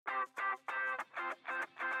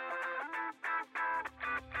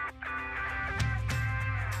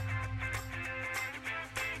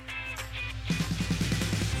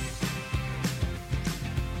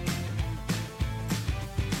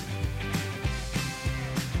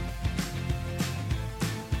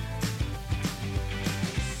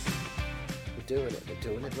doing it. They're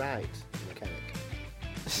doing it right, the Mechanic.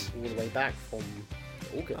 All the way back from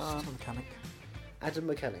August. Mechanic. Adam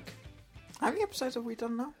Mechanic. How many episodes have we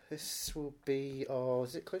done now? This will be,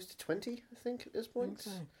 is it close to 20, I think, at this point?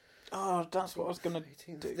 Okay. Oh, that's what I was going to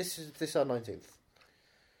do. This is our 19th.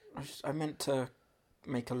 I meant to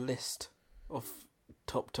make a list of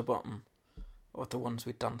top to bottom of the ones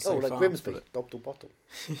we've done so far. Oh, like Grimsby, top to bottom.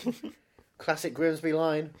 Classic Grimsby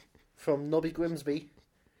line from Nobby Grimsby,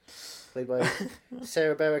 played by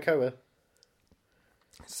Sarah Bareilles.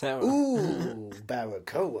 Sarah. Ooh,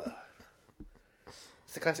 Bareilles.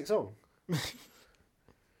 It's the classic song.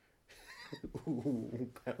 Ooh,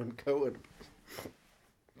 Baron Cohen.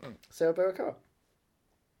 Sarah Bareilles.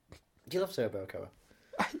 Do you love Sarah Bareilles?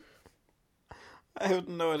 I have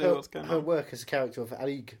no idea what's going on. Her work as a character of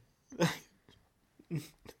Alig.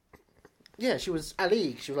 Yeah, she was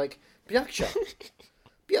Alig. She was like, Byaksha.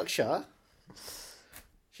 Byaksha?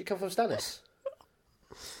 She come from Stannis.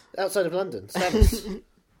 Outside of London. Stannis.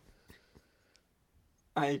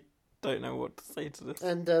 I don't know what to say to this.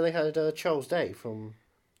 And they had Charles Day from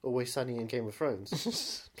Always Sunny in Game of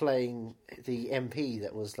Thrones playing the MP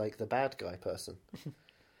that was like the bad guy person.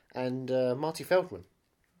 And Marty Feldman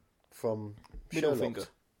from Middlefinger.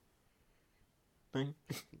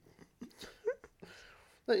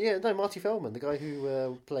 No, Marty Feldman, the guy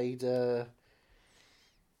who played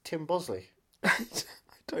Tim Bosley. I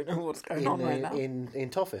don't know what's going on right now. In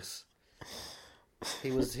Toffis.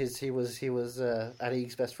 He was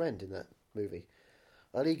Alig's best friend in that movie.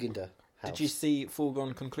 Alig in the house. Did you see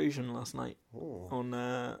Foregone Conclusion last night? Ooh.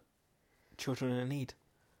 On Children in Need?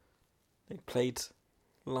 They played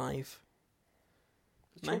live.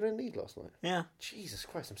 Children in Need last night? Yeah. Jesus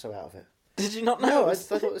Christ, I'm so out of it. Did you not know? No, I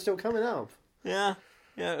thought it was still coming up. Yeah,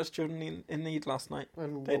 it was Children in Need last night.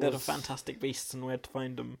 And They did a Fantastic Beasts and Where to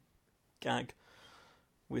Find Them gag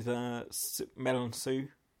with Mel and Sue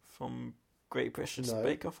from Great British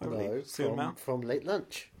Bake Off, I believe. From Late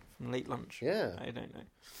Lunch. From Late Lunch. Yeah. I don't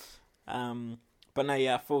know. But no,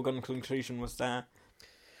 yeah, Foregone Conclusion was there.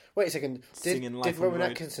 Wait a second. Did Rowan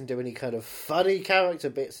Atkinson do any kind of funny character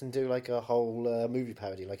bits and do like a whole movie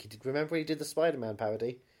parody? Like he did. Remember he did the Spider-Man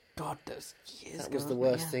parody? God, that was years ago. That was the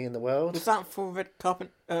worst thing in the world. Was that for Red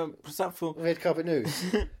Carpet? Was that for Red Carpet News?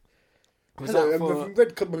 Hello,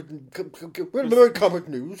 Red Carpet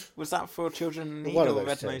News. Was that for Children in Need One or of those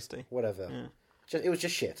Red two. Nosed? Whatever. Yeah. It was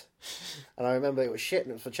just shit. And I remember it was shit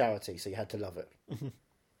and it was for charity, so you had to love it.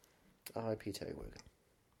 R.I.P. Terry Wogan.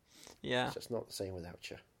 Yeah. It's just not the same without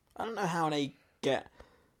you. I don't know how they get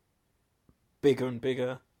bigger and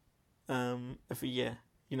bigger every year.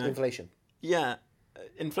 You know, Inflation. Yeah,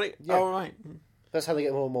 Yeah. Oh right. That's how they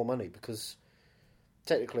get more and more money, because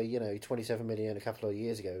technically, 27 million a couple of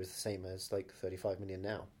years ago is the same as like 35 million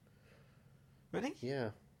now. Really? Yeah.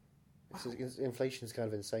 Inflation's kind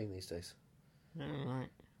of insane these days. Oh, right.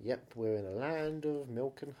 Yep, we're in a land of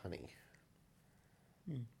milk and honey.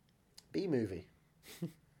 Bee movie.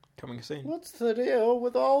 Coming soon. What's the deal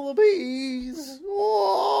with all the bees?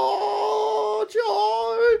 Oh,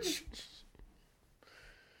 George!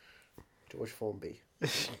 George Formby.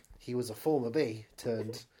 He was a former bee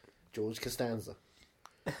turned George Costanza.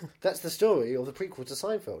 That's the story of the prequel to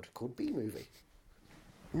Seinfeld, called Bee Movie.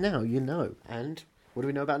 Now you know. And what do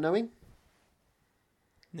we know about knowing?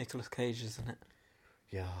 Nicolas Cage, isn't it?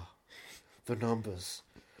 Yeah. The numbers.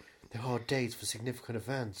 There are dates for significant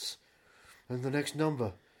events. And the next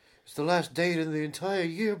number is the last date in the entire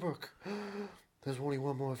yearbook. There's only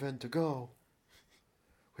one more event to go.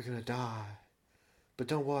 We're gonna die. But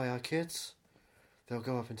don't worry, our kids, they'll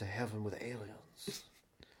go up into heaven with aliens.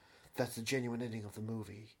 That's the genuine ending of the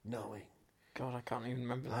movie, knowing. God, I can't even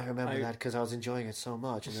remember that. I remember that because I was enjoying it so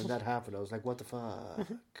much, and then that happened. I was like, what the fuck?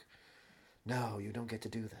 No, you don't get to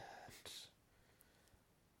do that.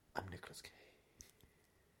 I'm Nicolas Cage.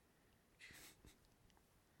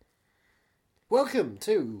 Welcome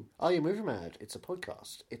to Are You Movie Mad? It's a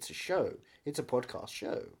podcast. It's a show. It's a podcast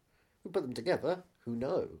show. We put them together. Who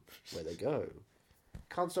know where they go?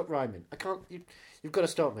 Can't stop rhyming. I can't. You've got to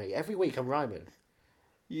stop me. Every week I'm rhyming.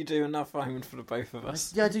 You do enough rhyming for the both of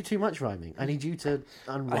us. Yeah, I do too much rhyming. I need you to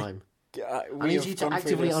unrhyme. I need you to gone through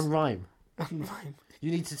actively this. unrhyme. Unrhyme.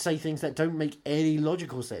 You need to say things that don't make any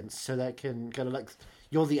logical sense, so that can kind of like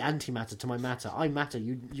you're the antimatter to my matter. I matter.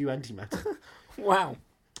 You antimatter. Wow.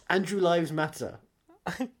 Andrew Lives Matter.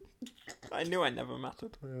 I knew I never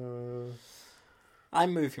mattered.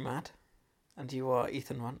 I'm Movie Mad, and you are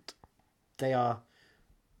Ethan Runt. They are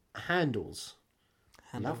handles.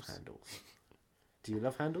 Handles. Love handles. Do you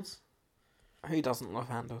love handles? Who doesn't love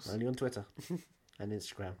handles? Only on Twitter and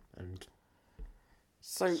Instagram and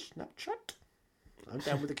So Snapchat. I'm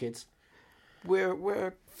down with the kids. we're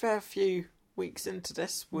a fair few weeks into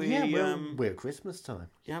this. We're Christmas time.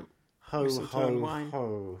 Yep. Ho, Mistletoe and ho, wine.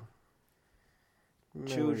 ho. Mary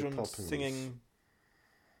Children Poppins. singing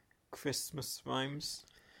Christmas rhymes.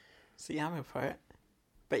 See, I'm a poet.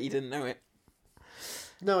 Bet you didn't know it.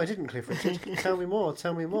 No, I didn't, Cliff Richard. Tell me more,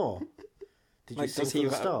 tell me more. Did you sing for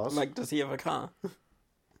the stars? Does he have a car?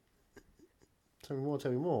 Tell me more,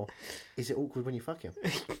 tell me more. Is it awkward when you fuck him?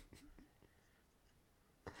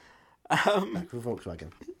 Back with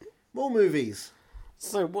Volkswagen. More movies.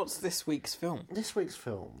 So, what's this week's film? This week's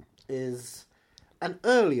film is an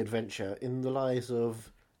early adventure in the lives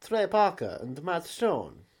of Trey Parker and Matt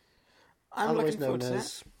Stone, I'm otherwise looking forward known to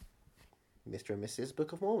as Mr. and Mrs.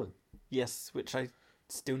 Book of Mormon. Yes, which I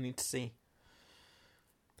still need to see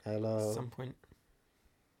Hello. at some point.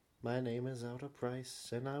 My name is Alda Price,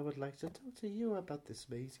 and I would like to talk to you about this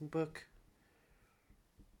amazing book.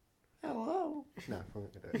 Hello. No, I'm not going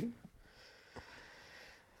to do it.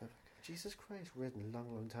 Jesus Christ, written a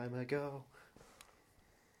long, long time ago.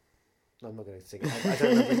 No, I'm not going to sing it. I don't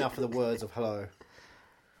remember enough of the words of hello.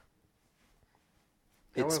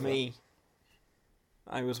 It's However, me.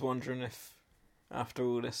 I was wondering if, after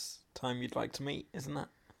all this time, you'd like to meet. Isn't that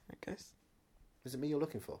the case? Is it me you're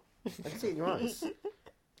looking for? I can see it in your eyes.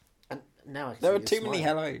 And now I can There see are you too many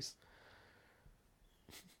smile. hellos.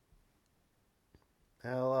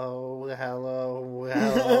 Hello, hello,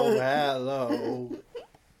 hello, hello.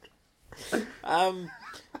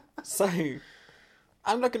 So,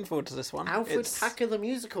 I'm looking forward to this one. Alfred Packer the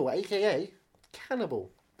Musical, a.k.a.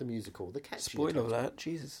 Cannibal the Musical, the catchy. Spoiler title. alert,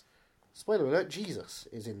 Jesus. Spoiler alert, Jesus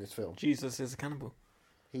is in this film. Jesus is a cannibal.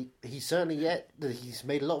 He's certainly he's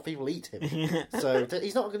made a lot of people eat him. So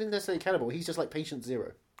he's not necessarily cannibal, he's just like patient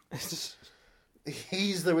zero.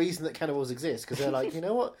 He's the reason that cannibals exist, because they're like, you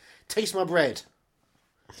know what? Taste my bread.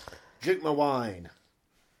 Drink my wine.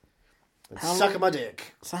 And suck my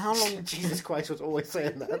dick. So how long... Jesus Christ was always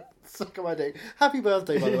saying that. Suck my dick. Happy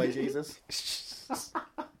birthday, by the way, Jesus.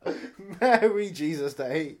 Merry Jesus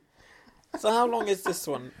Day. So how long is this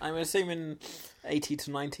one? I'm assuming 80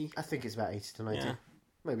 to 90. I think it's about 80 to 90. Yeah.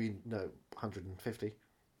 Maybe, 150.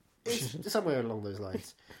 It's somewhere along those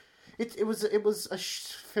lines. It was a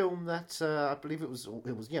film that I believe it was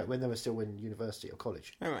when they were still in university or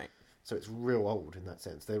college. All right. So it's real old in that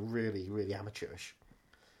sense. They're really, really amateurish.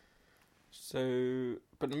 So,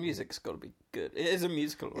 but the music's got to be good. It is a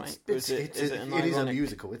musical, right? It is a ironic...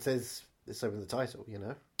 musical. It says it's over in the title, you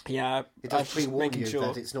know. Yeah, It does pre-warn you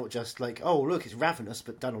that it's not just like, oh look, it's Ravenous,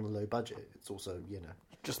 but done on a low budget. It's also,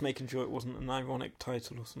 just making sure it wasn't an ironic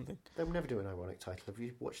title or something. They'll never do an ironic title. Have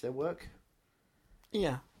you watched their work?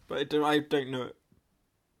 Yeah, but I don't know.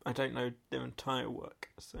 I don't know their entire work,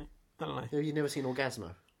 so I don't know. Have you never seen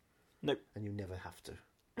Orgasmo? Nope. And you never have to.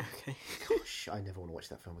 Okay. Gosh, I never want to watch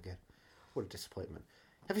that film again. What a disappointment.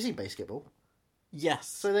 Have you seen Basketball? Yes.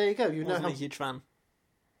 So there you go. You know Wasn't how... a huge fan.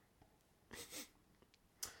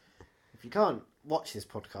 If you can't watch this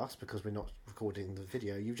podcast because we're not recording the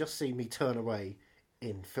video, you've just seen me turn away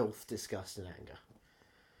in filth, disgust and anger.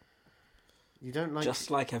 You don't like... Just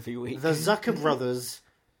like every week. The Zucker brothers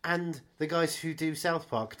and the guys who do South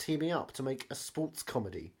Park teaming up to make a sports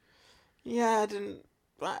comedy. Yeah, I didn't...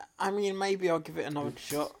 I mean, maybe I'll give it another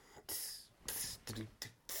shot.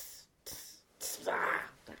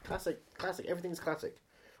 Classic. Everything's classic.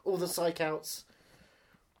 All the psych outs.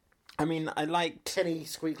 I mean, I liked... Kenny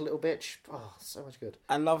Squeak Little Bitch. Oh, so much good.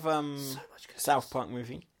 I love So much good. South Park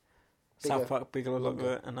movie. South Park, Bigger,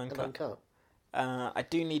 Longer and And Uncut. Uncut. I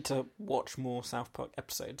do need to watch more South Park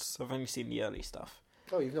episodes. I've only seen the early stuff.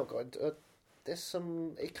 Oh, you've not got... there's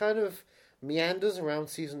some... It kind of meanders around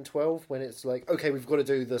season 12 when it's like, okay, we've got to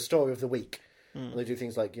do the story of the week. And they do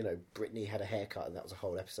things like, Britney had a haircut and that was a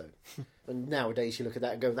whole episode. And nowadays you look at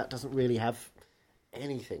that and go, that doesn't really have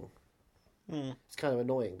anything. It's kind of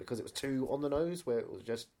annoying because it was too on the nose where it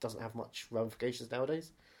just doesn't have much ramifications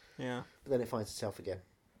nowadays. Yeah. But then it finds itself again.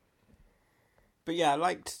 But yeah, I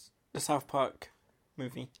liked the South Park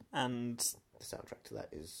movie. And The soundtrack to that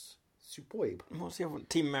is superb. what's the other one?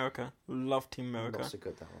 Team America. Love Team America. Not so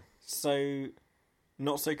good, that one. So,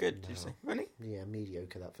 not so good, did you say? Really? Yeah,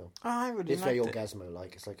 mediocre, that film. Oh, I really It's liked very it.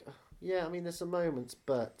 Orgasmo-like. It's like, yeah, I mean, there's some moments,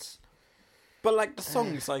 but... But like the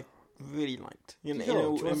songs I really liked. Do you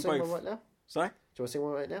want to sing both. one right now? Sorry? Do you want to sing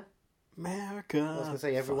one right now? America. I was going to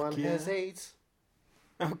say, everyone fuck yeah. has AIDS.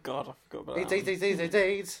 Oh god, I forgot about that.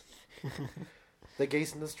 AIDS. The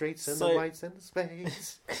gays and the straights and the whites and the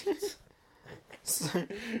spades.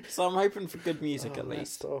 So I'm hoping for good music at that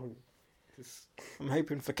least. song. I'm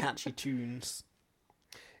hoping for catchy tunes.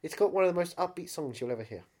 It's got one of the most upbeat songs you'll ever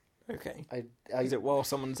hear. Okay. I Is it while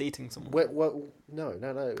someone's eating someone? no.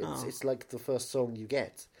 It's like the first song you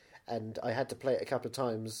get, and I had to play it a couple of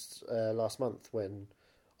times last month when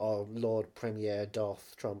our Lord Premier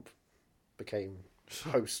Darth Trump became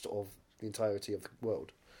host of the entirety of the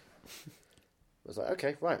world. I was like,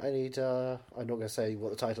 okay, right, I need... I'm not going to say what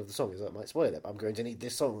the title of the song is, that might spoil it, but I'm going to need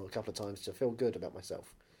this song a couple of times to feel good about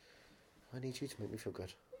myself. I need you to make me feel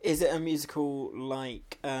good. Is it a musical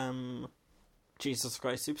like Jesus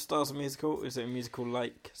Christ Superstar's a musical? Or is it a musical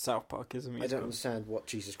like South Park is a musical? I don't understand what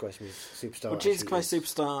Jesus Christ Superstar Well, Jesus Christ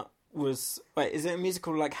Superstar was... Wait, is it a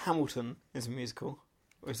musical like Hamilton is a musical?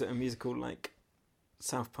 Or is it a musical like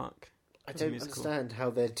South Park? I don't understand how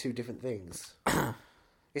they're two different things.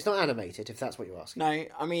 It's not animated, if that's what you're asking. No,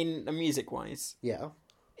 I mean, music-wise. Yeah.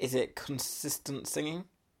 Is it consistent singing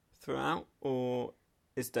throughout, or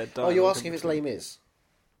is there dialogue? Oh, you're asking if it's Les Mis?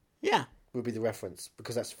 Yeah. Would be the reference,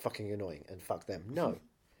 because that's fucking annoying, and fuck them. No.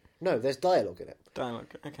 No, there's dialogue in it.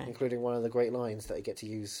 Dialogue, okay. Including one of the great lines that I get to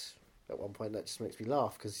use at one point that just makes me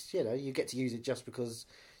laugh, because, you get to use it just because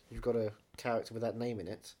you've got a character with that name in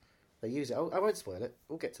it. They use it. I won't spoil it.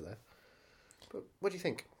 We'll get to there. But what do you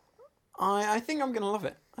think? I think I'm going to love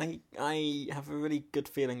it. I have a really good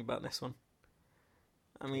feeling about this one.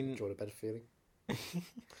 I mean... Do you want a better feeling?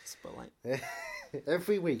 Spotlight.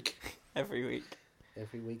 Every week. Every week.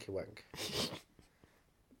 Every week a wank.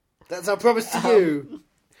 That's our promise to you,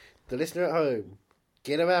 the listener at home.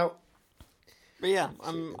 Get them out. But yeah,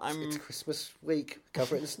 It's Christmas week.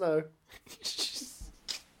 Cover it in snow.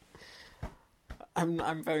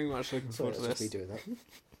 I'm very much looking forward to this. Just me doing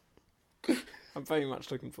that. I'm very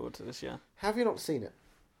much looking forward to this, yeah. Have you not seen it?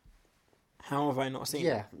 How have I not seen it?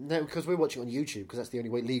 Yeah, no, because we're watching it on YouTube, because that's the only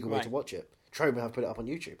legal way to watch it. Troma have put it up on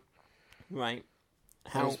YouTube. Right.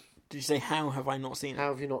 Did you say how have I not seen it? How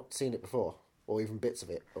have you not seen it before? Or even bits of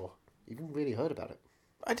it? Or even really heard about it?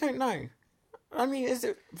 I don't know. I mean, is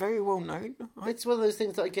it very well known? It's one of those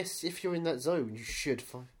things that I guess if you're in that zone, you should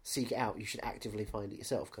seek it out. You should actively find it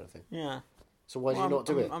yourself, kind of thing. Yeah. So why do you not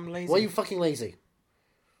do it? I'm lazy. Why are you fucking lazy?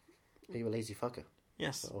 Are you a lazy fucker?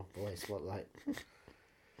 Yes. Oh boy, Spotlight.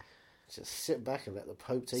 Just sit back and let the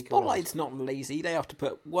Pope take Spotlight's not lazy. They have to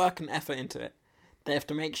put work and effort into it. They have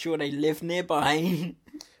to make sure they live nearby.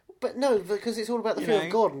 But no, because it's all about the fear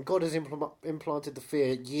of God, and God has implanted the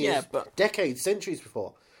fear decades, centuries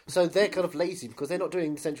before. So they're kind of lazy because they're not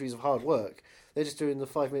doing centuries of hard work. They're just doing the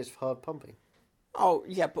 5 minutes of hard pumping. Oh,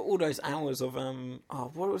 yeah, but all those hours of,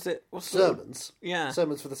 what was it? Sermons. Yeah.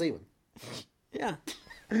 Sermons for the seamen. Yeah.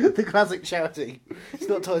 The classic charity. It's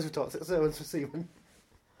not Ties with Tots, it's Sermons for Seamen.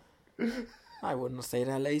 I wouldn't say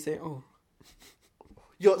they're lazy at all.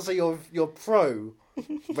 You're pro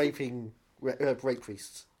raping rape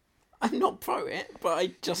priests. I'm not pro it, but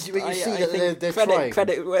I just You I see think they're trying.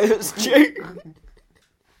 credit where it's due.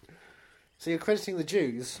 So you're crediting the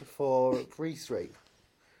Jews for priest rape.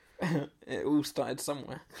 It all started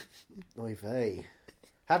somewhere. Oy vey.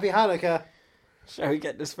 Happy Hanukkah! Shall we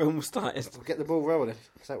get this film started? We'll get the ball rolling.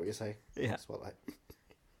 Is that what you're saying? Yeah. Spotlight.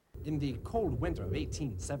 In the cold winter of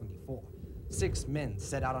 1874, 6 men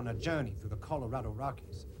set out on a journey through the Colorado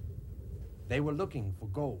Rockies. They were looking for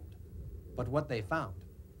gold, but what they found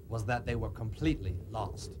was that they were completely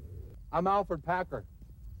lost. I'm Alfred Packard.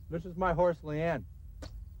 This is my horse, Leanne.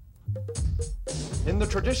 In the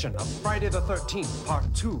tradition of Friday the 13th,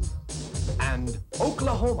 Part 2, and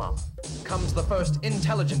Oklahoma, comes the first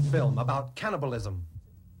intelligent film about cannibalism.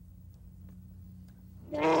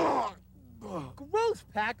 Gross,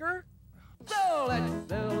 Packer! So let's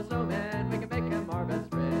build a snowman, we can make him our best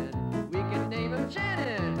friend. We can name him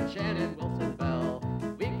Shannon Wilson Bell.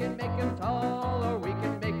 We can make him tall, or we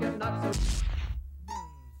can make him not so...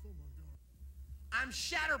 I'm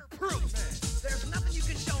shatterproof. There's nothing you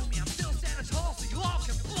can show me. I'm still Santa tall, so you all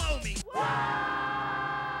can blow me.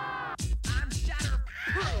 I'm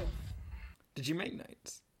shatterproof. Did you make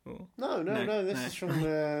notes? Or... No. This is from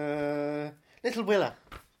Little Willa.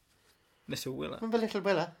 Little Willa. Remember Little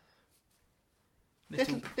Willa?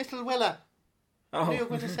 Little Willa. Oh. Knew you were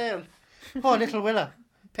going to sail. Oh, Little Willa.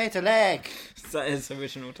 Peter Leg. Is that his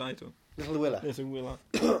original title? Little Willa. Little Willa.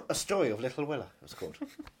 A Story of Little Willa, it was called.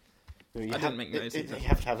 I didn't make notes either. You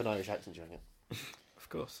have to have an Irish accent during it. Of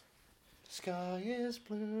course. The sky is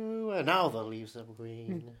blue and now the leaves are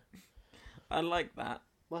green. I like that.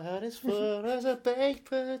 My heart is full as a baked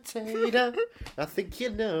potato. I think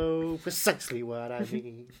you know precisely what I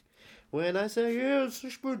mean when I say it's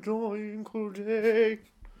a spadonical day.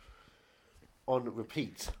 On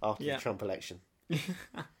repeat after the Trump election.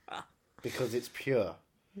 Because it's pure.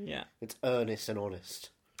 Yeah. It's earnest and honest.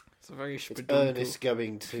 It's a very It's Ernest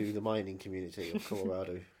going to the mining community of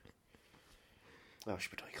Colorado. Oh,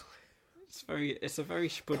 spadonical. It's a very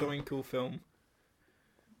Spodoinkle film,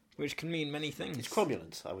 which can mean many things. It's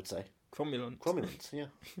cromulent, I would say. Cromulent. Cromulent, yeah.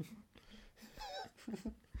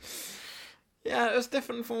 Yeah, it was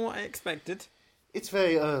different from what I expected. It's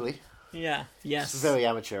very early. Yeah. Yes. It's very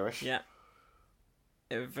amateurish. Yeah.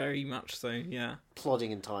 Very much so. Yeah.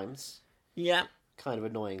 Plodding in times. Yeah. Kind of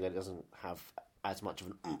annoying that it doesn't have as much of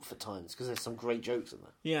an oomph at times, because there's some great jokes in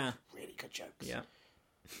there. Yeah. Really good jokes. Yeah.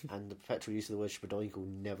 And the perpetual use of the word Spodoinkle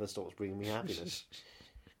never stops bringing me happiness.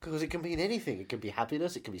 Because it can mean anything. It can be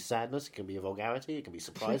happiness, it can be sadness, it can be a vulgarity, it can be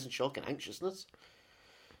surprise and shock and anxiousness.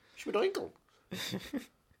 Spodoinkle.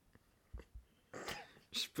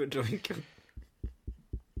 Spodoinkle.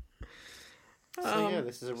 So yeah,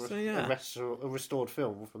 this is a restored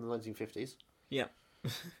film from the 1950s. Yeah.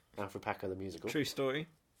 Alfred Packer, the musical. True story.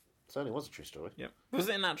 Certainly was a true story. Yeah. Was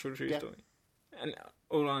it an actual true story? And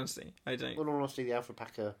all honesty, I don't. In all honesty, the Alfred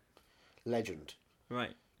Packer legend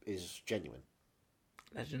Right. is genuine.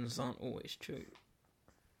 Legends aren't always true.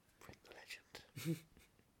 Print the legend.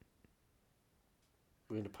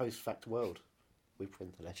 We're in a post-fact world. We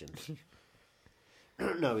print the legend.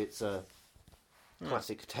 No, it's a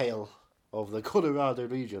classic tale of the Colorado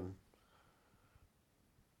region.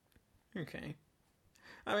 Okay.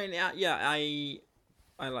 I mean, yeah, I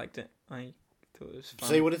liked it. I thought it was fun.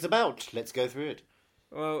 Say what it's about. Let's go through it.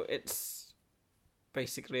 Well, it's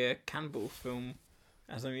basically a cannibal film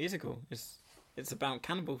as a musical. It's about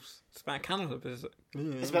cannibals. It's about cannibalism.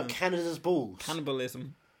 It's about Canada's balls.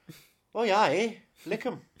 Cannibalism. Oh yeah, eh? Lick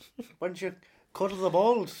 'em. Why don't you cuddle the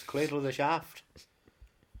balls, cradle the shaft?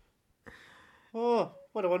 Oh,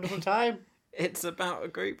 what a wonderful time. It's about a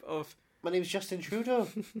group of... My name's Justin Trudeau.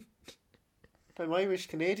 I'm Irish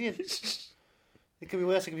Canadian. It could be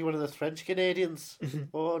worse. It could be one of the French Canadians.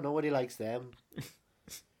 Oh, nobody likes them.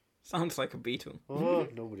 Sounds like a beetle. Oh,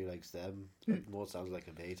 nobody likes them. It more sounds like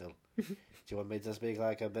a beetle. Do you want me to speak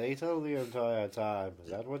like a beetle the entire time?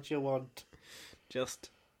 Is that what you want? Just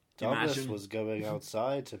Thomas imagine. was going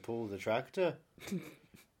outside to pull the tractor.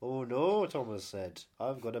 Oh no, Thomas said.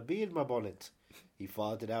 I've got a bee in my bonnet. He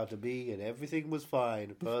farted out a bee and everything was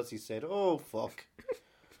fine. Percy said, oh fuck.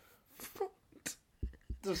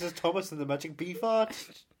 This is Thomas and the magic bee fart.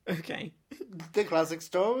 Okay. The classic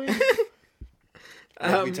story.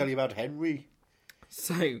 Let me tell you about Henry.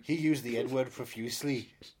 So... He used the N-word profusely.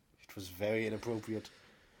 It was very inappropriate.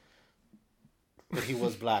 But he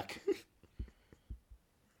was black.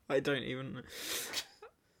 I don't even know.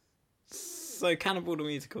 So, Cannibal the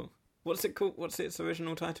Musical. What's it called? What's its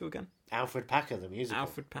original title again? Alfred Packer, the musical.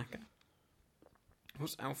 Alfred Packer.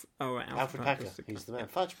 What's Alfred? Oh, right, Alfred Packer. Packer's the He's the guy. man.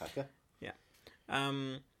 Fudge Packer. Yeah.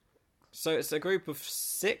 So it's a group of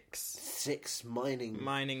 6 6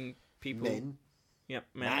 mining people. men. Yep,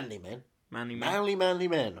 men. Manly men. Manly men. Manly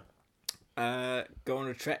men. Go on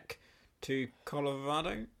a trek to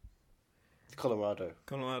Colorado. Colorado.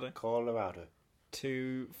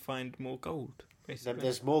 To find more gold, basically.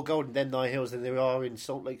 There's more gold in Denver Hills than there are in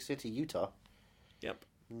Salt Lake City, Utah. Yep.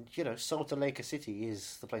 And, you know, Salt Lake City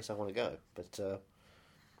is the place I want to go, but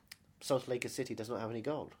Salt Lake City does not have any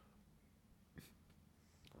gold.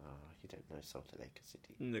 You don't know Salt Lake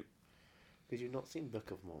City. No. Did you not seen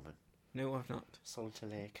Book of Mormon? No, I've not. Salt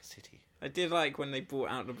Lake City. I did like when they brought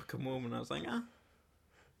out the Book of Mormon. I was like,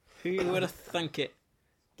 who would have thunk it?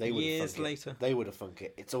 They would Years have thunk it. later. They would have thunk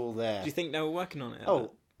it. It's all there. Do you think they were working on it?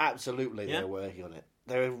 Oh, absolutely, Yeah? they're working on it.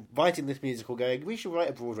 They're writing this musical, going, we should write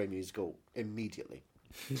a Broadway musical immediately.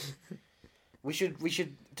 we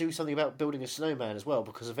should do something about building a snowman as well,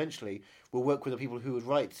 because eventually we'll work with the people who would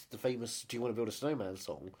write the famous "Do You Want to Build a Snowman"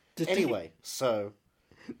 song. So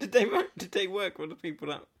Did they work with the people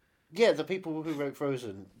that? yeah, the people who wrote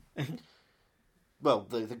Frozen. Well,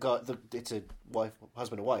 the guy, it's a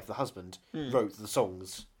husband and wife. The husband wrote the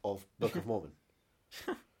songs of Book of Mormon,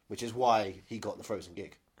 which is why he got the Frozen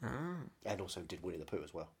gig, and also did Winnie the Pooh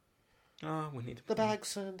as well. Oh, we need The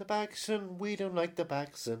Bagson, we don't like the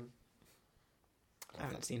Bagson. I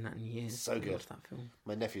haven't seen that in years. So I good. love that film.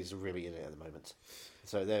 My nephews are really in it at the moment,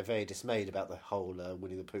 so they're very dismayed about the whole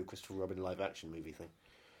Winnie the Pooh, Christopher Robin live action movie thing.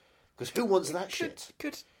 Because who wants that shit?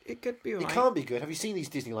 It could be It alright. can't be good. Have you seen these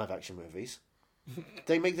Disney live action movies?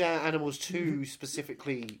 They make their animals too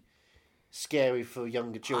specifically scary for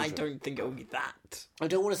younger children. I don't think it'll be that. I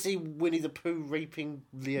don't want to see Winnie the Pooh raping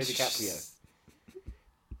Leo DiCaprio.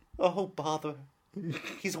 Oh, bother.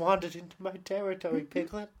 He's wandered into my territory,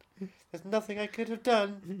 Piglet. There's nothing I could have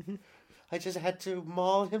done. I just had to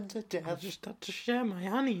maul him to I death. just had to share my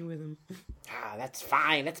honey with him. Ah, that's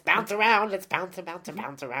fine. Let's bounce around. Let's bounce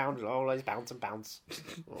around. Always bounce and bounce.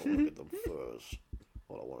 Oh, look at them furs.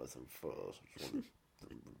 All I want is them furs. I just want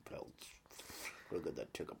them pelts. gonna get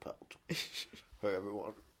that ticker pelt. Hey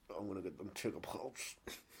everyone, I'm gonna get them ticker pelts.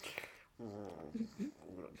 I'm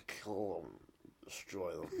gonna kill them,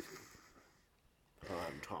 destroy them.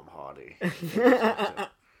 I'm Tom Hardy.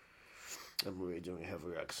 I'm really doing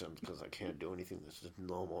heavy accents because I can't do anything that's just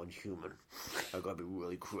normal and human. I gotta be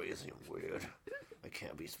really crazy and weird. I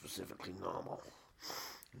can't be specifically normal.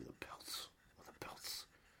 And the belts. The belts.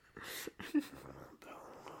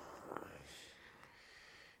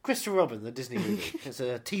 Christopher Robin, the Disney movie. It's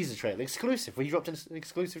a teaser trailer, exclusive. We dropped an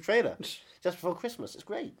exclusive trailer just before Christmas. It's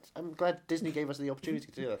great. I'm glad Disney gave us the opportunity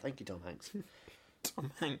to do that. Thank you, Tom Hanks.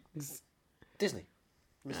 Tom Hanks. Disney.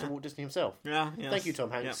 Mr. Walt Disney himself. Yeah, yes. Thank you, Tom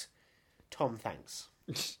Hanks. Yep. Tom, thanks.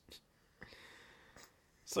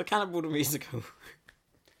 So Cannibal the Musical.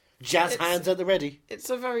 Jazz hands at the ready. It's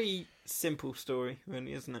a very simple story,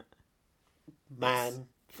 really, isn't it? Man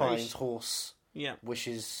finds horse. Yeah.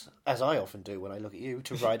 Wishes, as I often do when I look at you,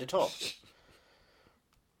 to ride atop.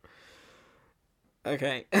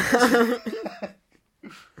 Okay. But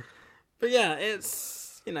yeah,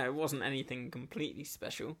 it's, it wasn't anything completely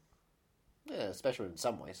special. Yeah, special in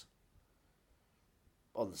some ways.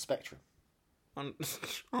 On the spectrum.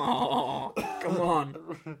 Oh, come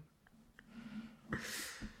on.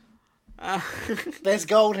 There's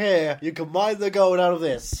gold here. You can mine the gold out of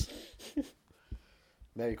this.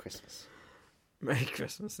 Merry Christmas. Merry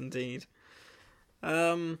Christmas, indeed.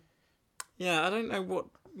 Yeah, I don't know what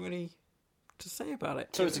really to say about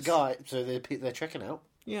it. So it's a guy. So they're trekking out.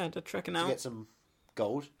 Yeah, they're trekking to out get some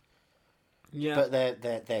gold. Yeah, but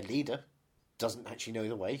their leader doesn't actually know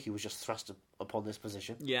the way. He was just thrust upon this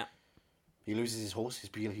position. Yeah, he loses his horse, his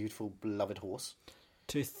beautiful, beloved horse,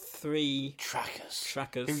 to 3 trackers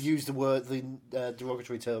who use the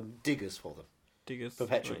derogatory term diggers for them. Diggers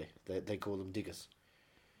perpetually. Right. They call them diggers.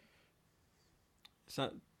 Is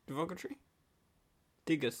that derogatory?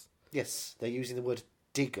 Diggers. Yes, they're using the word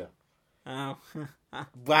digger. Oh.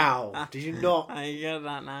 Wow. Did you not? I get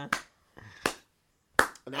that now.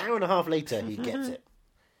 An hour and a half later, he gets it.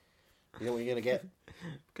 You know what you're going to get?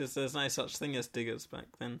 Because there's no such thing as diggers back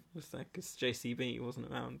then. Because JCB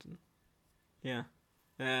wasn't around. And... Yeah.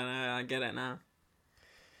 Yeah, no, I get it now.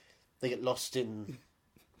 They get lost in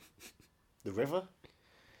the river.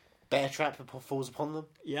 Bear trap falls upon them.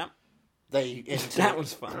 Yeah. That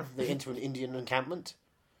was fun. They enter an Indian encampment.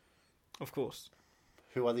 Of course.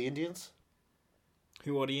 Who are the Indians?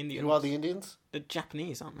 Who are the Indians? Who are the Indians? They're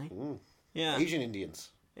Japanese, aren't they? Mm. Yeah. Asian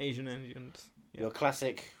Indians. Asian Indians. Yeah. Your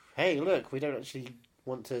classic, hey, look, we don't actually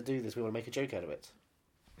want to do this, we want to make a joke out of it.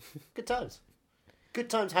 Good times. Good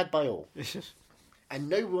times had by all. And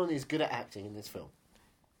no one is good at acting in this film.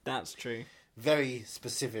 That's true. Very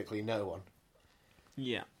specifically, no one.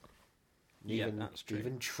 Yeah. That's true.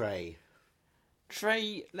 Even Trey.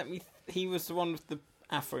 Trey, he was the one with the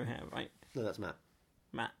afro hair, right? No, that's Matt.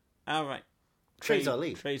 Matt. Oh, right. Trey's our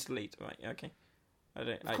lead. Trey's the lead, right, okay.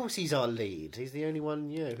 Of course he's our lead. He's the only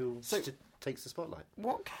one, who takes the spotlight.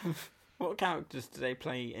 What characters do they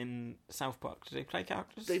play in South Park? Do they play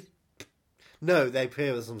characters? No, they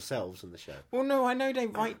appear as themselves in the show. Well, no, I know they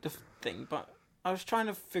write the thing, but I was trying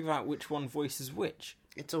to figure out which one voices which.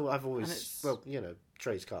 I've always... Well,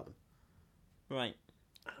 Trey's Cartman. Right.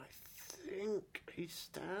 I think he's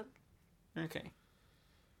Stan. Okay.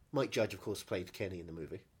 Mike Judge, of course, played Kenny in the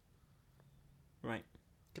movie. Right.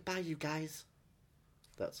 Goodbye, you guys.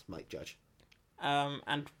 That's Mike Judge.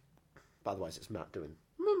 And... But otherwise, it's Matt doing...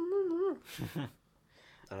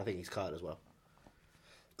 And I think he's Kyle as well.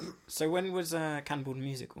 So when was Cannibal the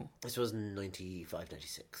Musical? This was 95,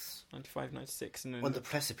 96. 95, 96. And then... On the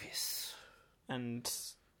precipice. And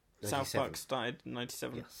 97. South Park started in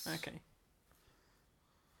 97? Yes. Okay.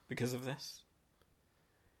 Because of this?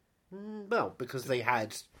 Well, because they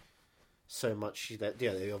had so much that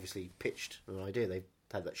they obviously pitched an idea. They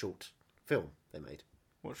had that short film they made.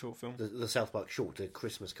 What short film? The South Park short, the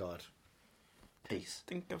Christmas card piece. I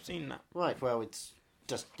think I've seen that. Right, well, it's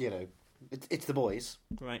just, it's the boys.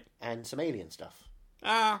 Right. And some alien stuff.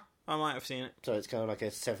 I might have seen it. So it's kind of like a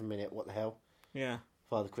 7-minute what the hell. Yeah.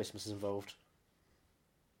 Father Christmas is involved.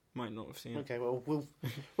 Might not have seen it. Okay, well,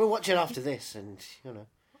 we'll watch it after this, and,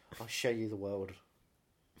 I'll show you the world.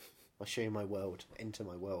 I'll show you my world. Enter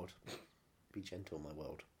my world. Be gentle, my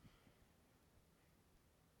world.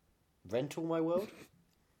 Rental, my world?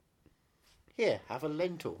 Here, have a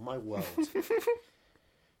lentil, my world.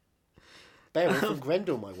 Beowulf and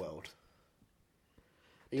Grendel, my world.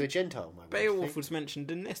 Are you a Gentile, my world? Beowulf was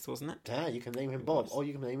mentioned in this, wasn't it? Yeah, you can name him Bob, or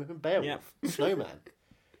you can name him Beowulf. Yep. Snowman.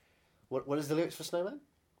 What is the lyrics for Snowman?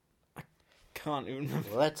 can't even remember.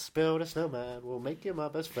 Let's build a snowman. We'll make him our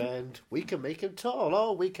best friend. We can make him tall.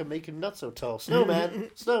 Oh, we can make him not so tall.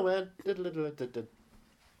 Snowman. Snowman. Diddle-diddle-diddle.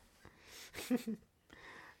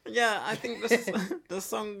 Yeah, I think the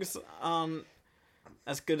songs aren't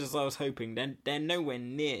as good as I was hoping. They're nowhere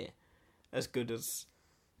near as good as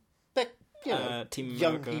They're, you know, Team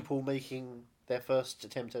young America. people making their first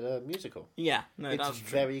attempt at a musical. Yeah, no, It's that's true.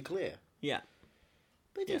 very clear. Yeah,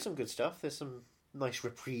 They do Yeah. some good stuff. There's some nice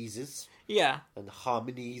reprises yeah, and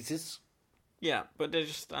harmonies. yeah. But they're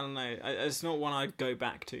just, I don't know. It's not one I'd go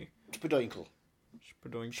back to. Spadoinkle.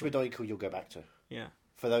 Spadoinkle. Spadoinkle you'll go back to. Yeah,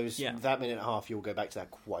 For those, Yeah. that minute and a half, you'll go back to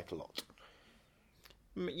that quite a lot.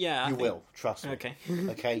 yeah. I You think- will, trust me. Okay.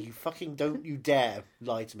 Okay, you fucking don't you dare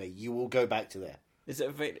lie to me. You will go back to there.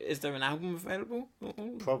 Is there an album available?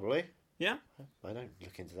 Probably. Yeah. I don't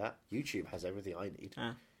look into that. YouTube has everything I need.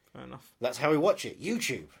 Ah, fair enough. That's how we watch it.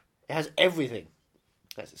 YouTube. It has everything.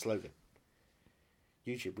 That's its slogan.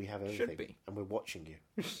 YouTube, we have everything. be. And we're watching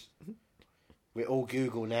you. We're all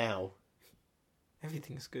Google now.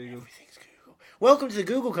 Everything's Google. Everything's Google. Welcome to the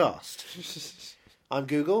Google Cast. I'm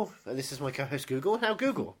Google, and this is my co-host Google. How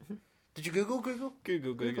Google? Did you Google? Google.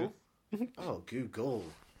 Oh, Google.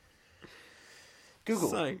 Google.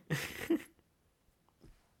 So,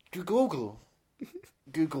 Google. Google.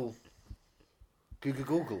 Google.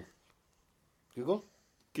 Google. Google.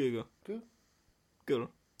 Google.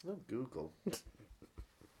 Google. Oh, Google.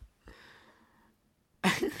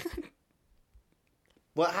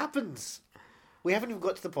 What happens? We haven't even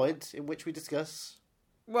got to the point in which we discuss.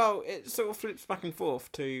 Well, it sort of flips back and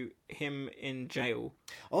forth to him in jail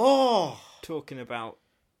Oh, talking about.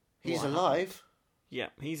 he's what alive. Yeah,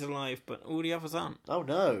 he's alive, but all the others aren't. Oh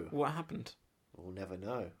no, What happened? we'll never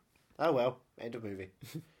know. Oh well, end of movie.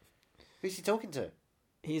 Who's he talking to?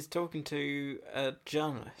 He's talking to a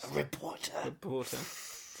journalist, A reporter. reporter,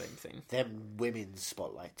 same thing. Them women's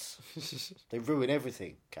spotlights. They ruin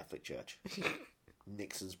everything. Catholic Church.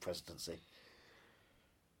 Nixon's presidency.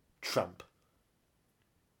 Trump.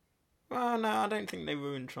 Well, no, I don't think they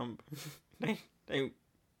ruined Trump. they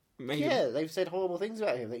made Yeah, him. they've said horrible things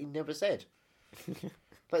about him that he never said.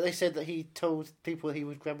 Like they said that he told people he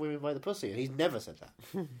would grab women by the pussy, and he's never said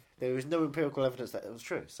that. There is no empirical evidence that it was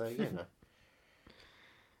true. So you know,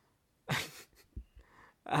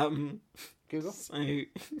 Google.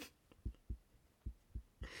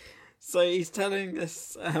 So he's telling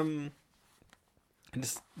this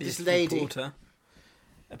this lady. reporter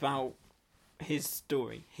about his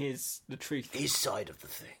story, the truth, His side of the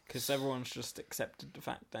thing. because everyone's just accepted the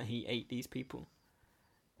fact that he ate these people,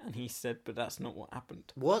 and he said, "But that's not what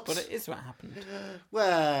happened." What? But it is what happened.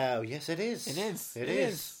 Well, yes, it is. It is. It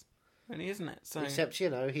is. Really, isn't it? So Except he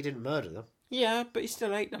didn't murder them. yeah, but he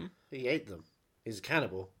still ate them. He ate them. He's a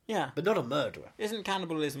cannibal, Yeah. but not a murderer. Isn't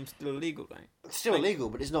cannibalism still illegal though? It's still illegal,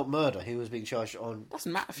 but it's not murder. He was being charged on.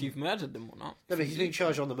 Doesn't matter if you've murdered them or not. No, but he's being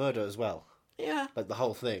charged on the murder as well. Yeah. Like the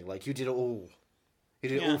whole thing. Like you did it all. You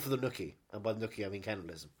did it Yeah. all for the nookie, and by the nookie I mean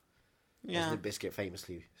cannibalism. As Yeah. Limp Bizkit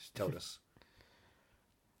famously told us.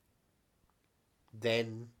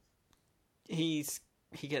 Then He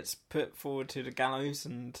gets put forward to the gallows,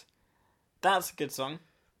 and that's a good song.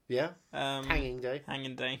 yeah, Hanging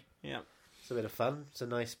Hanging Day. Day. Yeah. It's a bit of fun. It's a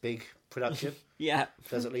nice big production. Yeah.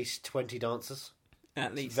 There's at least 20 dancers. At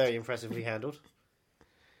It's least. very impressively handled.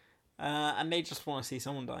 And they just want to see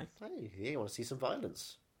someone die. Hey, yeah, you want to see some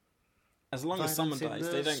violence? As long as someone Violence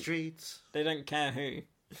dies, in the streets. they don't care who.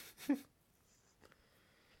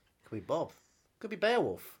 Could be Bob. Could be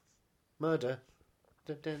Beowulf. Murder.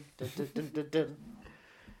 Dun, dun, dun, dun, dun, dun, dun.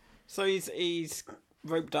 So he's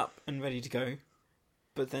roped up and ready to go,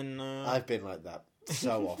 but then I've been like that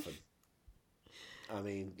so often. I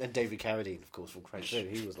mean, and David Carradine, of course, from Crank 2,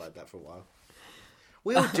 he was like that for a while.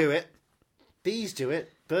 We all do it. Bees do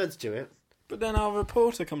it. Birds do it. but then our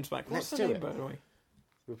reporter comes back. What's Let's her do name, it. by the way?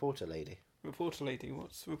 Reporter lady. Reporter lady.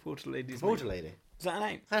 What's reporter lady's Reporter name? lady. Is that a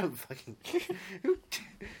name? I don't fucking...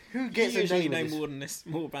 who gets You a usually name? know of this?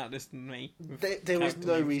 more about this than me. There was Character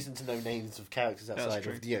no names. reason to know names of characters outside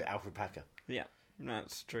true. of Alfred Packer. Yeah,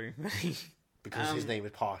 that's true. Because his name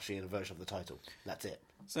is partially in a version of the title. That's it.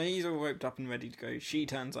 So he's all roped up and ready to go. She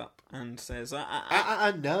turns up and says, No.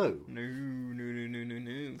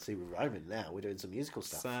 No. See, we're rhyming now. We're doing some musical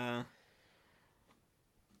stuff. It's,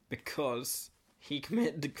 because he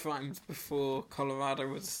committed the crimes before Colorado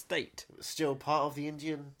was a state. It was still part of the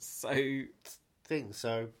Indian So thing,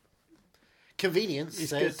 so... Convenience he's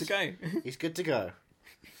says... good to go. He's good to go.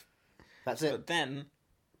 That's it. But then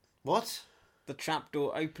What? the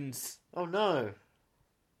trapdoor opens. Oh no.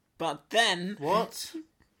 But then What?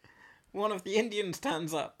 one of the Indians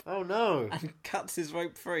turns up Oh no. and cuts his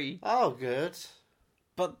rope free. Oh, good.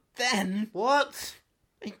 But then What?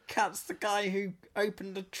 he cuts the guy who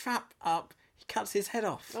opened the trap up. He cuts his head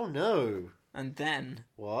off. Oh no. And then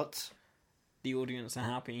What? the audience are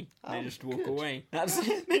happy. They Oh, just walk good. away. That's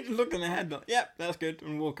it. They just look in their head like, yep, that's good,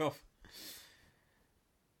 and walk off.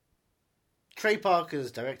 Trey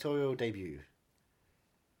Parker's directorial debut.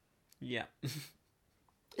 Yeah.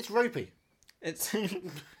 It's ropey. It's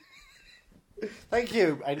Thank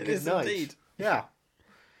you, and It good is night. indeed. Yeah.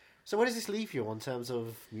 So where does this leave you on terms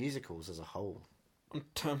of musicals as a whole? in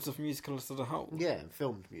terms of musicals as a whole. Yeah,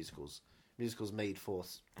 filmed musicals. Musicals made for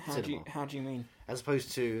cinema. How do you mean? As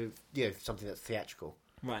opposed to, something that's theatrical.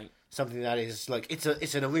 Right. Something that is like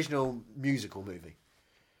it's an original musical movie.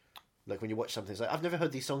 Like when you watch something, it's like I've never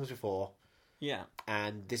heard these songs before, Yeah.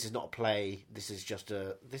 and this is not a play. This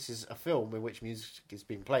is a film in which music is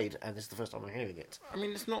being played, and this is the first time I'm hearing it. I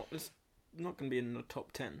mean, it's not going to be in the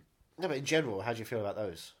top 10. No, but in general, how do you feel about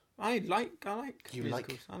those? I like You musicals.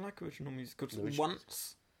 like- I like original musicals. Originals.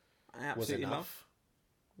 Once, I Was absolutely enough? love.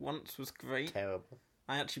 Once was great. Terrible.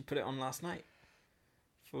 I actually put it on last night.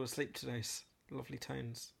 Fall asleep to those lovely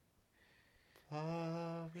tones.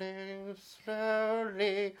 I live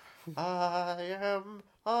slowly. I am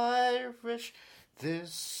Irish.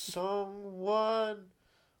 This song won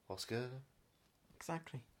Oscar.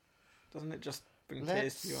 Exactly. Doesn't it just bring tears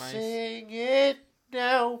Let's to your eyes? sing it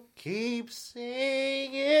now. Keep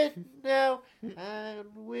singing it now. And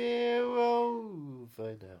we're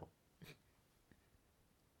over now.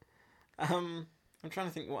 I'm trying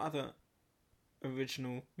to think what other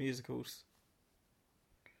original musicals.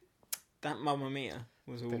 That Mamma Mia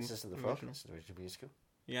was all Princess and the Frog. original. It's an original musical.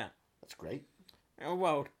 Yeah. That's great. Oh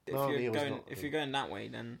well, if Mamma Mia you're was going not if you're going that way,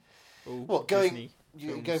 then all What, going... Disney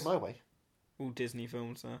You films, go my way. all Disney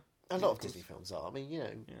films are. A lot of musicals. Disney films are. I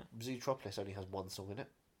mean, Zootropolis only has one song in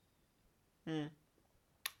it.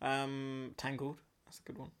 Tangled. That's a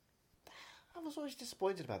good one. I was always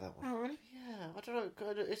disappointed about that one. Oh really? Yeah, I don't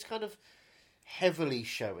know. It's kind of heavily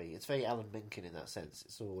showy. It's very Alan Menken in that sense.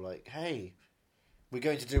 It's all like, hey, we're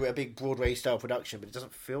going to do a big Broadway-style production, but it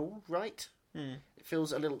doesn't feel right. It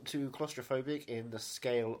feels a little too claustrophobic in the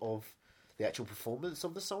scale of the actual performance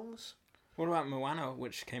of the songs. What about Moana,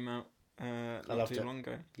 which came out not loved too it. long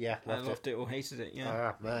ago? Yeah, I loved it or hated it. Yeah,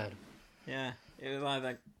 Ah, man. yeah. It was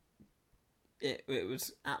either it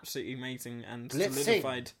was absolutely amazing and Let's sing.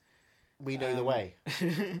 solidified. We Know the Way.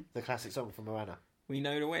 The classic song from Moana. We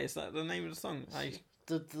Know the Way. Is that the name of the song?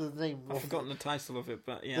 The name I've of forgotten the title of it,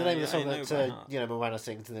 but yeah, the name of the song I know that by heart. Moana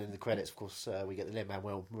sings, and then in the credits, of course, we get the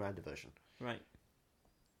Lin-Manuel Miranda version. Right.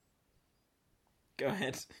 Go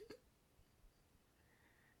ahead.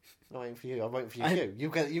 I'm waiting for you. I'm waiting for you.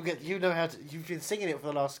 You know how to. You've been singing it for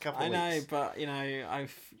the last couple I of know, weeks. but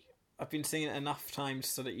I've been singing it enough times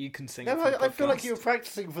so that you can sing No, it. For the I feel like podcast. you were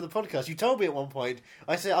practicing for the podcast. You told me at one point.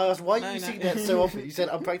 I asked, why are you No. singing that so often? You said,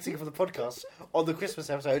 I'm practicing for the podcast. On the Christmas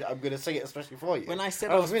episode, I'm going to sing it especially for you. When I said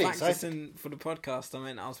I was really practicing excited. for the podcast, I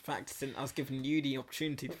meant I was practicing. I was giving you the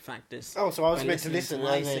opportunity to practice. Oh, so I was by meant to listening listen to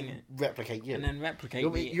and sing then it. replicate you. And then replicate you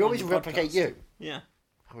want me, me you want me on to the replicate podcast. you? Yeah.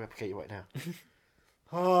 I'll replicate you right now.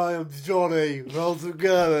 Hi, I'm Johnny. How's it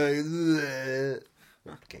going?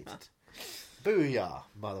 Replicated. Booyah,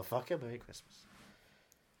 motherfucker. Merry Christmas.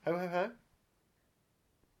 Ho, ho, ho.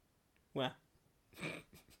 Where?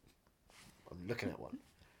 I'm looking at one.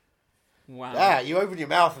 Wow. Ah, you opened your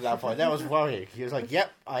mouth at that point. That was worrying. He was like,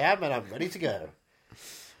 yep, I am, and I'm ready to go.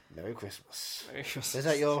 Merry Christmas. Merry Christmas. Is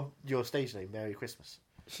that your stage name, Merry Christmas?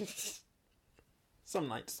 Some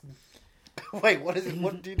nights. Wait, what is it?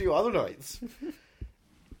 What do you do other nights?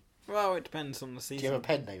 Well, it depends on the Do you season. have a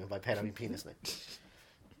pen name? And by pen, I mean penis name.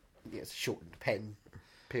 Yeah, it's a shortened pen,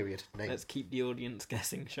 period, name. Let's keep the audience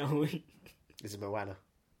guessing, shall we? This is Moana.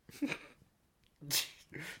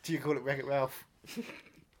 Do you call it Wreck-It Ralph?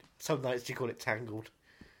 Some nights you call it Tangled.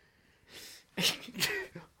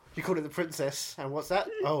 You call it the Princess, and what's that?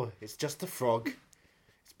 Oh, it's just the frog.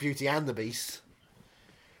 It's Beauty and the Beast.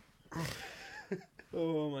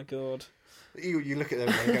 Oh my god. You look at them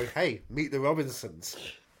and go, hey, meet the Robinsons.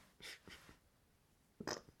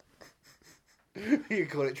 You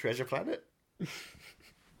call it Treasure Planet?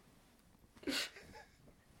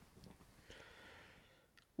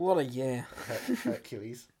 What a year.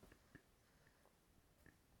 Hercules.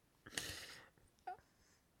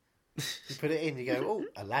 You put it in, you go,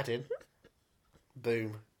 oh, Aladdin.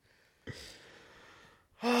 Boom. So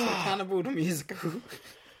Cannibal the Musical.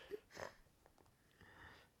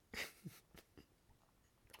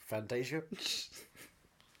 Fantasia.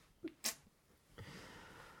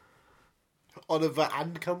 Oliver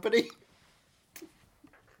and Company.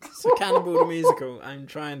 So Cannibal the Musical. I'm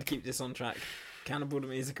trying to keep this on track. Cannibal the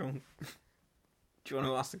Musical. Do you want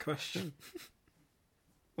to ask the question?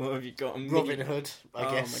 What have you got? Robin Hood, I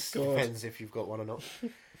Oh guess. my God. Depends if you've got one or not.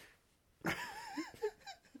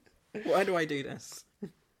 Why do I do this?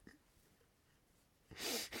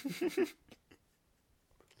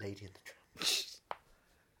 Lady and the Tramp.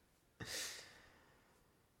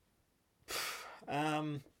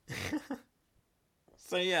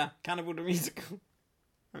 So yeah, Cannibal the Musical.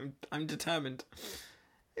 I'm determined.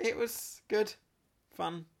 It was good,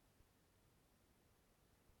 fun.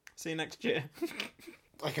 See you next year.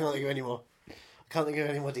 I can't think of any more. I can't think of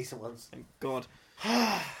any more decent ones. Thank God.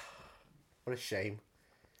 What a shame.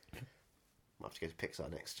 I'll have to go to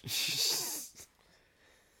Pixar next.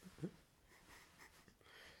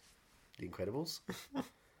 The Incredibles.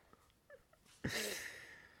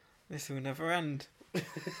 This will never end. But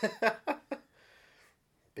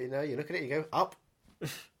you know, you look at it, you go, up.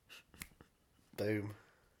 Boom.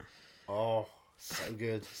 Oh, so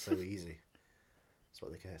good, so easy. That's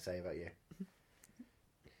what they can say about you.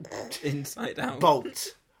 Inside Out.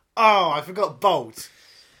 Bolt. Oh, I forgot Bolt.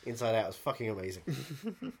 Inside Out was fucking amazing.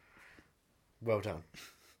 Well done.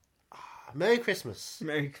 Merry Christmas.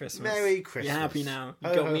 Merry Christmas. Merry Christmas. You're happy now. You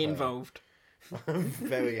Ho, got ho, me ho. involved. I'm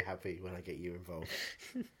very happy when I get you involved.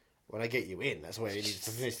 When I get you in, that's where you need to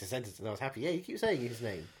finish the sentence. And I was happy. Yeah, you keep saying his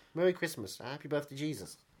name. Merry Christmas. Happy birthday,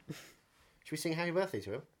 Jesus. Should we sing happy birthday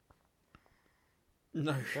to him?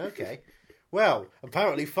 No. Okay. Well,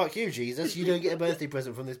 apparently, fuck you, Jesus. You don't get a birthday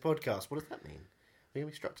present from this podcast. What does that mean? We're going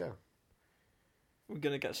to be struck down. We're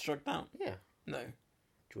going to get struck down? Yeah. No. Do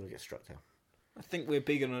you want to get struck down? I think we're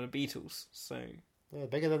bigger than the Beatles, so Yeah,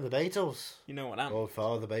 bigger than the Beatles. you know what that means. Old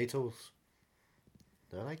father, the Beatles.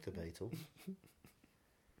 I like the Beatles.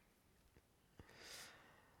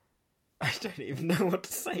 I don't even know what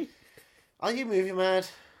to say. Are you movie mad?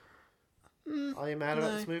 Are you mad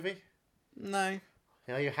about no. this movie? No.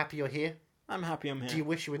 Are you happy you're here? I'm happy I'm here. Do you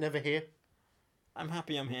wish you were never here? I'm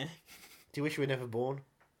happy I'm here. Do you wish you were never born?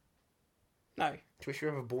 No, Do you wish you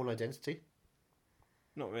were ever born identity?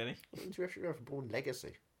 not really. Do you wish you were ever born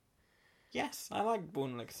legacy? Yes, I like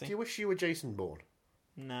Born Legacy. Do you wish you were Jason Bourne?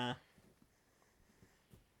 Nah,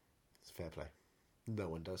 It's fair play. No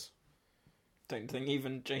one does. don't think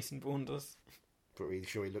even Jason Bourne does. Pretty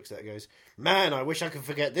sure he looks at it and goes, man, I wish I could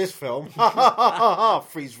forget this film. Ha ha ha ha ha!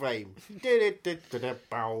 Freeze frame.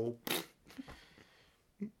 Bow.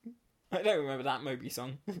 I don't remember that Moby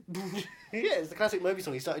song. Yeah, it's the classic Moby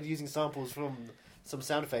song. He started using samples from some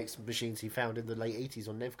sound effects machines he found in the late 80s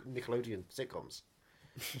on Nickelodeon sitcoms.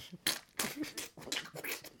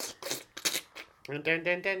 Dun, dun,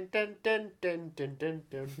 dun, dun, dun, dun, dun, dun, dun,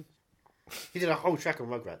 dun. He did a whole track on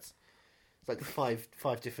Rugrats. It's like five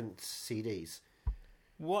different CDs.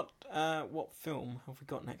 What film have we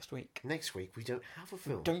got next week? Next week we don't have a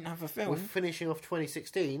film. Don't have a We're film finishing off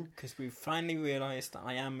 2016. because we've finally realised that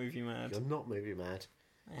I am movie mad. You're not movie mad.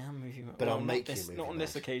 I am movie mad. But I'll not make you this, movie Not on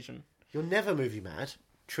this mad. occasion. You're never movie mad.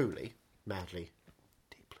 Truly, madly,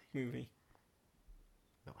 deeply. Movie.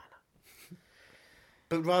 No, Anna.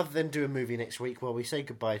 But rather than do a movie next week while we say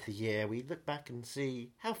goodbye to the year, we look back and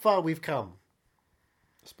see how far we've come.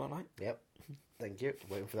 Spotlight. Yep. Thank you.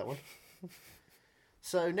 Waiting for that one.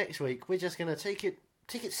 So next week we're just gonna take it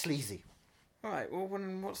sleazy. All right. Well,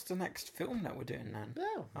 what's the next film that we're doing then?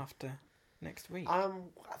 Oh. After next week.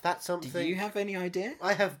 That's Do something. you have any idea?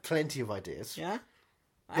 I have plenty of ideas. Yeah.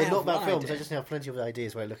 I But have not about one films. idea. I just have plenty of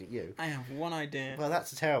ideas when I look at you. I have one idea. Well,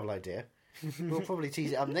 that's a terrible idea. We'll probably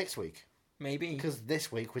tease it up next week. Maybe. Because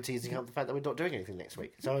this week we're teasing up the fact that we're not doing anything next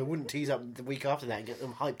week. So I wouldn't tease up the week after that and get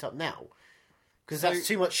them hyped up now. Because that's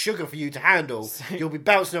too much sugar for you to handle. You'll be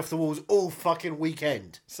bouncing off the walls all fucking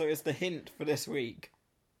weekend. So it's the hint for this week.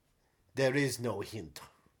 There is no hint.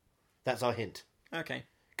 That's our hint. Okay.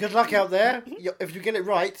 Good luck out there. If you get it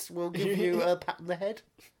right, we'll give you a pat on the head.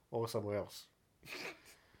 Or somewhere else.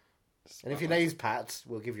 And if your name's Pat,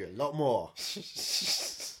 we'll give you a lot more.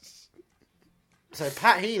 So,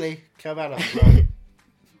 Pat Healy, come out of bro.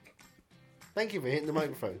 Thank you for hitting the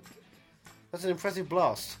microphone. That's an impressive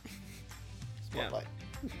blast. Spotlight.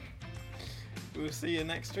 We'll see you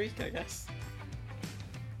next week, I guess.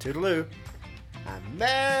 Toodaloo. And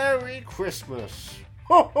Merry Christmas.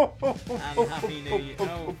 Ho, ho, ho, ho, And Happy New Year.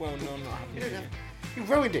 Oh, well, no, not Happy New Year. You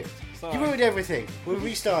ruined it. Sorry. You ruined everything. We'll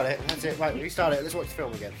restart it. That's it. Right, restart it. Let's watch the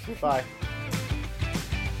film again. Bye.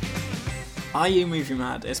 Are You Movie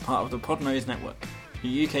Mad is part of the Podnose Network,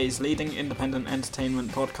 the UK's leading independent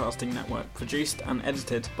entertainment podcasting network, produced and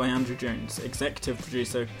edited by Andrew Jones, executive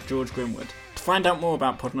producer George Grimwood. To find out more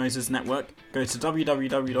about Podnose's network, go to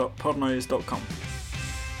www.podnose.com.